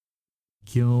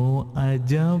کیوں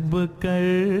عجب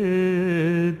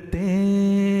کرتے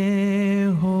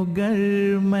ہو گر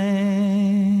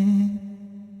میں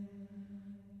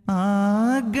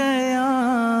آ گیا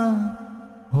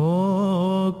ہو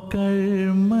کر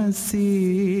مسیح،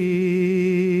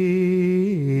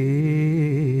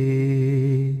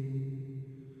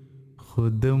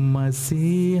 خود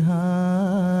مسیحائی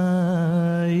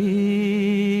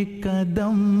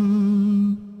قدم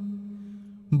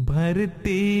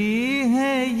بھرتی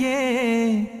ہے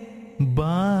یہ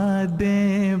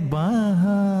بادیں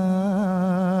بہار،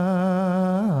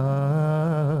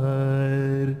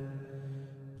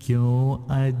 کیوں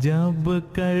عجب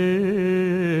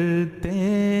کرتے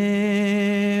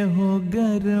ہو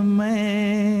گر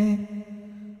میں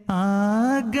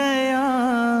آ گیا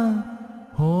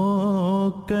ہو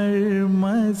کر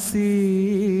مسیح،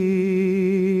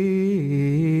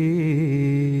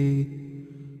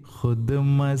 خود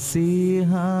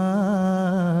مسیحائی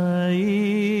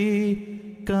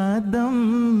قدم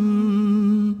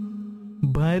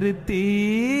بھرتی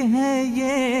ہے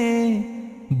یہ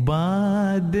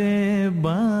باد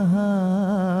بہار،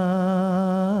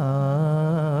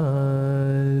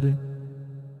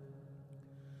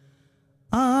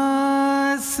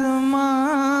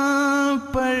 آسمان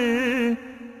پر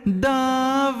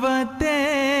دعوت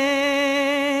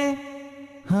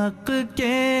حق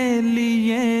کے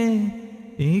لیے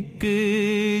ایک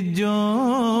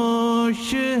جوش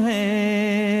ہے،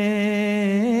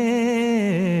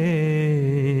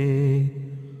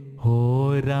 ہو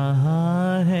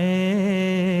رہا ہے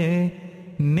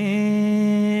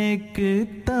نیک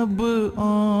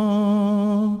طبعوں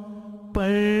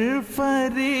پر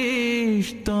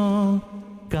فرشتوں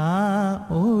کا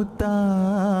اتار،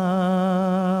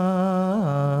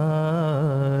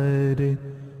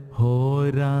 ہو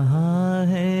رہا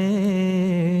ہے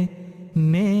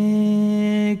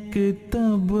نیک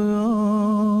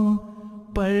طبعوں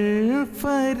پر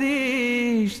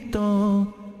فرشتوں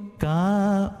کا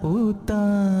اتار،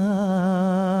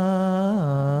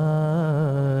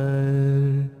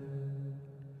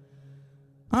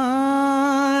 آ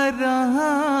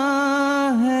رہا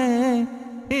ہے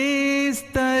اس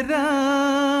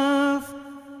طرف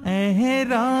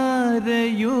احرار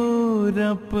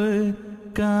یورپ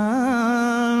کا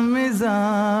مزاج،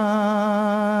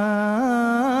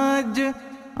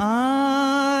 آ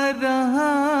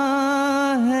رہا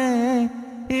ہے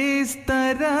اس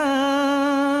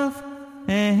طرف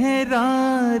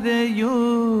احرار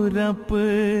یورپ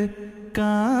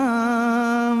کا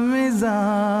مزاج،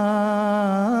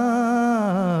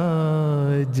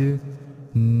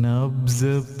 نبض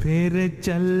پھر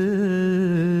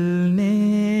چلنے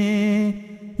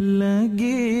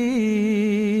لگی،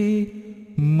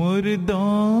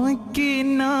 مردوں کی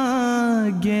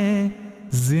ناگے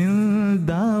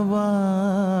زندہ وار،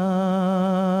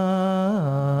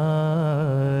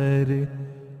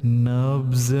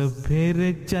 نبض پھر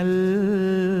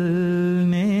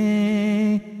چلنے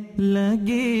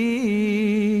لگی،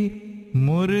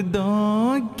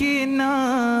 مردوں کی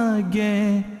ناگے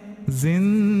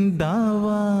زندہ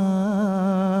وار،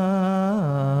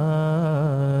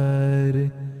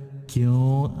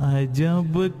 کیوں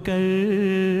عجب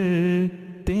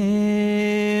کرتے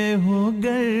ہو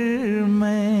گر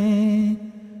میں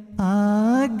آ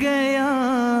گیا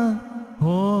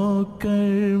ہو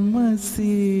کر مسیح،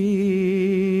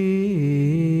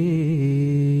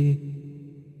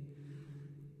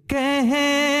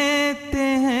 کہتے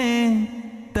ہیں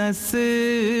تسلیس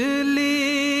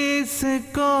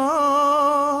کو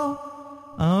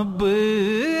اب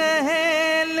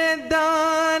اہل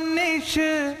دانش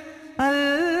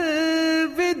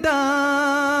الوداع،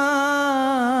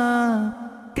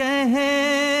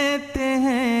 کہتے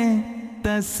ہیں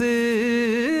تسلیس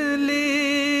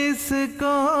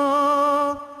کو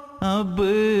اب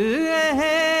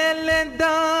اہل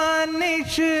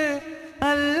دانش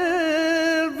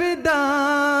الوداع،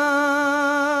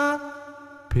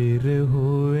 پھر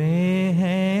ہوئے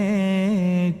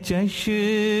ہیں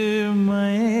چشمے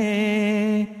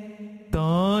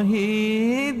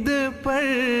توحید پر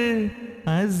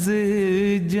از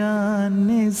جان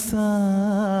نثار،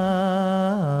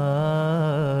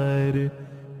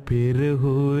 پھر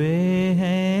ہوئے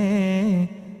ہیں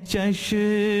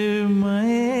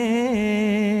چشمے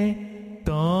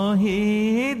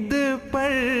توحید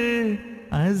پر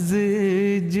از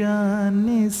جان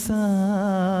نثار،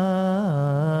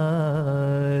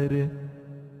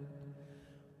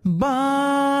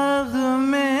 باغ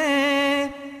میں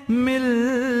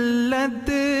ملت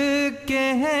کے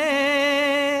ہے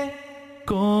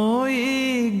کوئی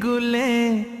گلے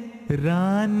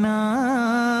رانا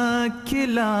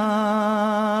کھلا،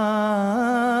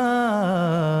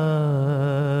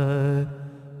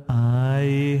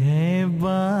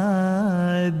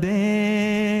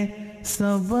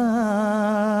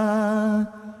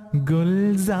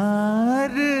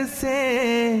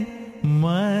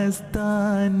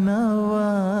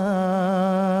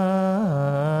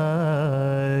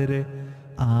 مستانوار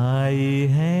آئی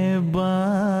ہے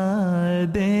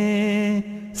بادیں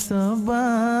صبا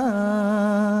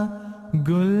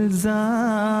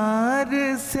گلزار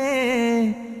سے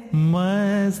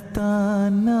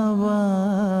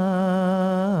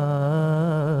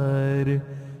مستانوار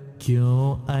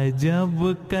کیوں عجب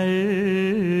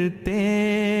کرتے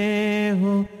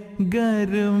ہو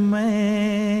گر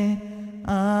میں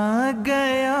آ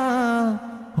گیا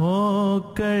ہو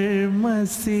کر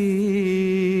مسیح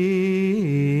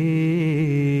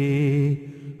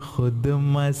خود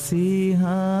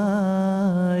مسیحائی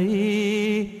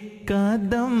کا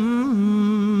دم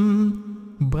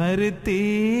بھرتی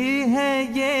ہے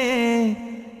یہ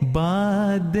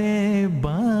باد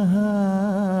بہار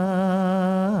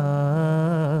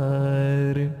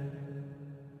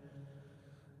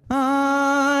آ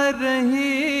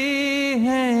رہی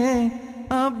ہے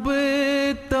اب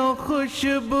تو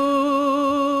خوشبو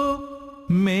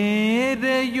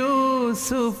میرے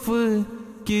یوسف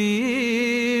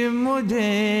کی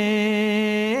مجھے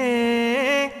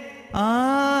آ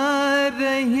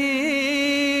رہی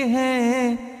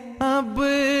ہے اب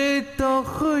تو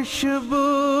خوشبو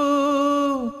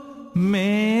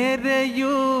میرے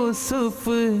یوسف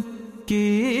کی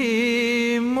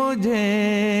مجھے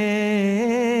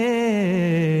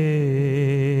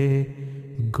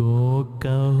گو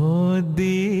کہو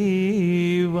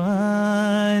دیوانہ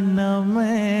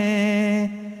میں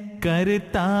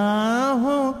کرتا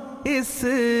ہوں اس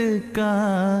کا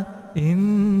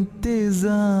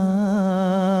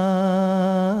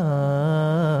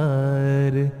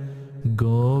انتظار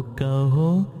گو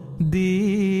کہو دیوانہ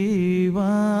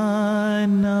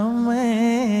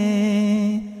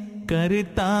میں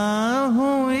کرتا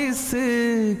ہوں اس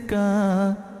کا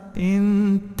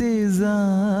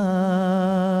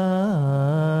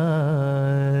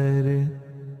انتظار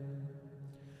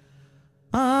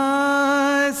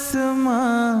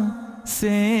آسماں سے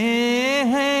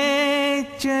ہے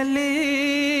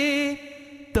چلی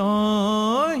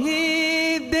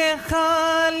توحید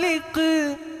خالق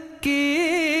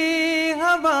کی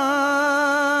ہوا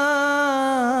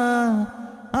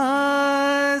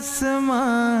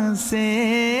آسماں سے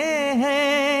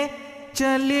ہے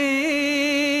چلی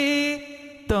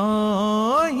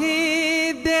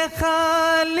توحید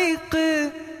خالق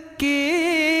کی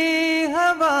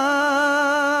ہوا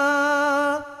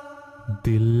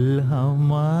دل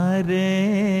ہمارے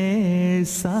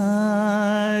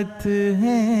ساتھ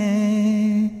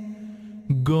ہیں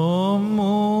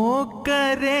گو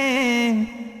کریں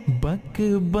بک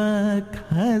بک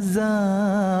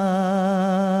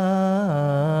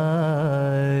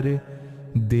ہزار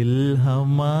دل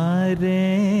ہمارے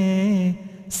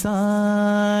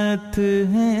ساتھ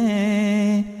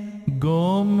ہیں گو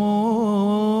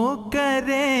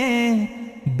کریں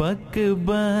بک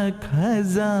بک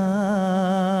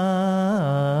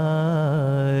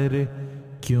ہزار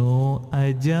کیوں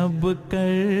عجب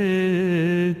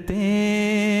کرتے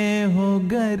ہو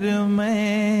گر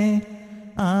میں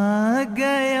آ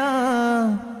گیا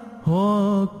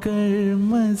ہو کر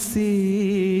مسیح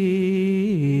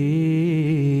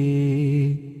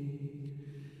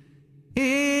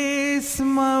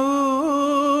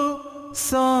اسمعوا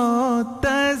صوت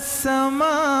السماء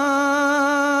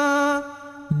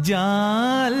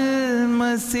جاء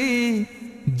المسیح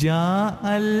جاء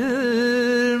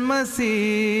المسیح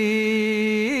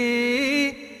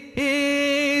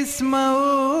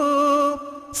اسمعوا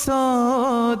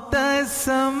صوت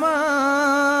السماء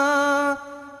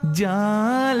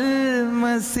جاء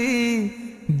المسیح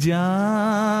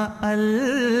جاء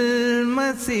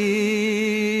المسیح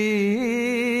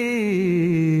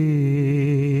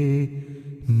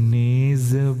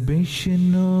نیز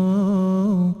بشنو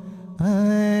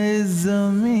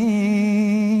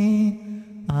زمین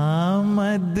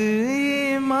آمد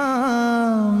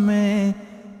امام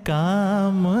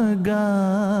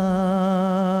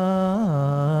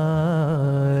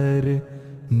کامگار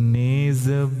نیز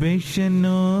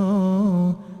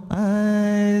بشنو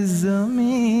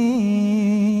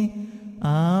زمین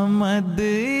آمد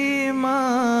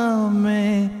امام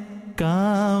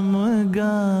کامگار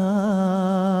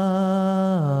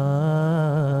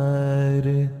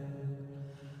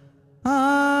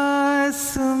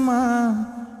آسماں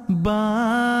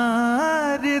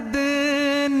بارد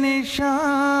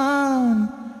نشان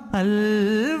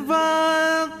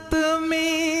الوقت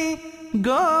میں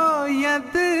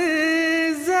گوید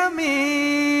زمین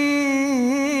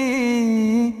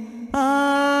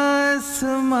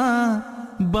آسماں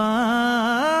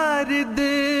بارد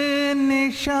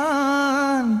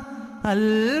نشان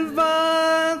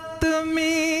الوقت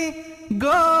میں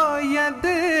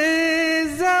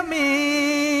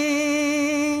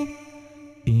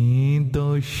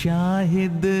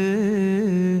شاہد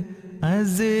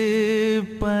از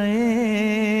پے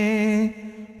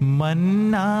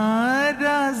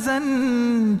منارازن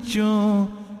چوں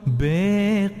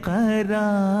بے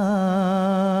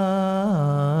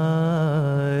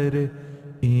قرار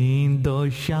این دو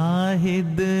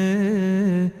شاہد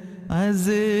از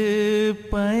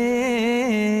پے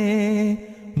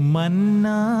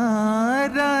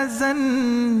منارازن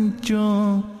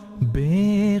چوں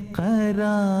بے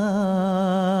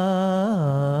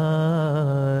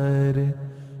قرار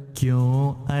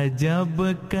کیوں عجب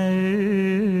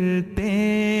کرتے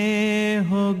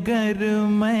ہو گر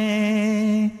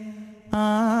میں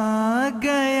آ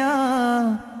گیا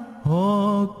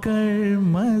ہو کر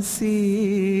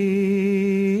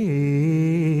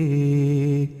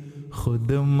مسیح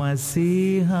خود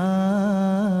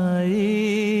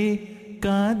مسیحائی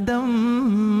کا دم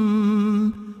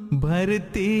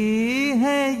بھرتی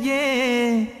ہے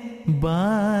یہ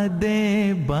باد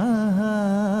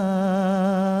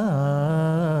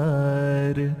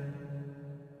بہار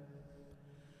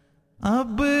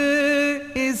اب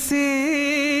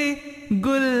اسی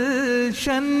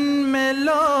گلشن میں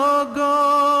لوگوں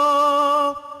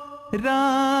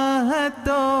راحت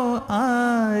و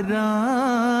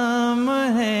آرام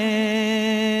ہے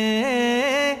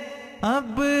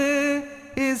اب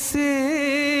اسی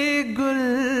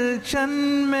گلشن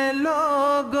میں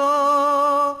لوگوں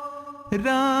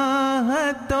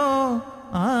راحت و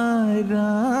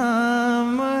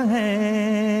آرام ہے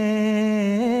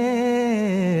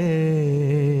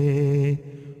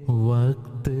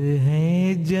وقت ہے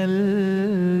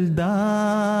جلداؤ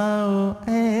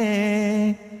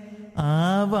اے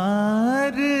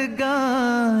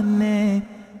آوارگان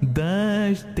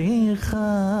دشت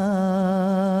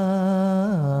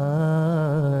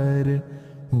خار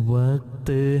وقت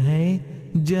ہے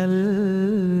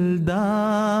جلداؤ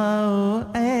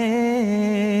اے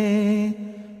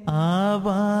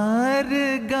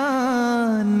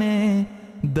آوارگان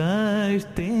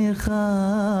دشت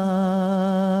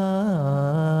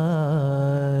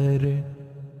خار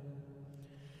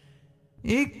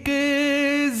ایک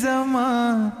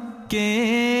زمان کے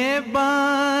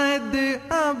بعد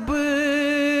اب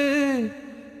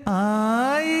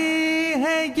آئی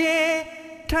ہے یہ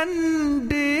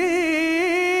ٹھنڈی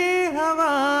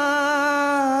ہوا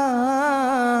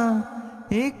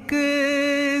ایک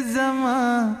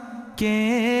زمان کے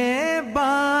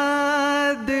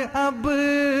بعد اب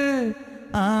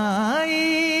آئی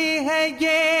ہے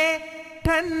یہ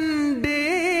ٹھنڈی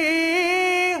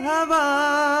ہوا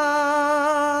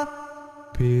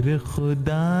پھر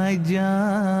خدا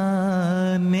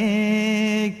جانے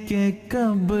کہ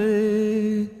کب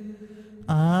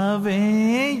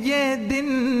آویں یہ دن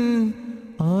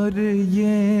اور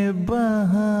یہ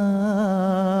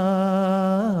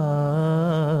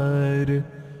بہار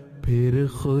پھر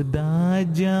خدا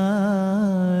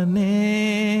جانے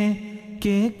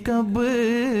کہ کب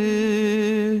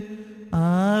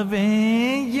آویں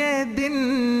یہ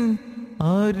دن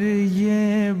اور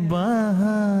یہ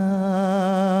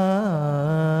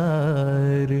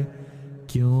بہار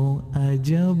کیوں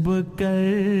عجب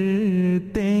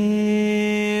کرتے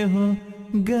ہو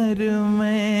گر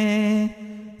میں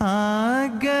آ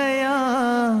گیا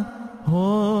ہو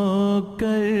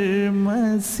کر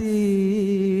مسیح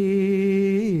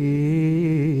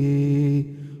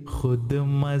خود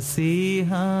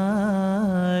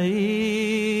مسیحائی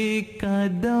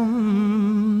قدم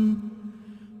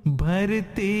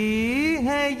بھرتی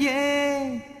ہے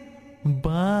یہ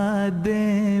باد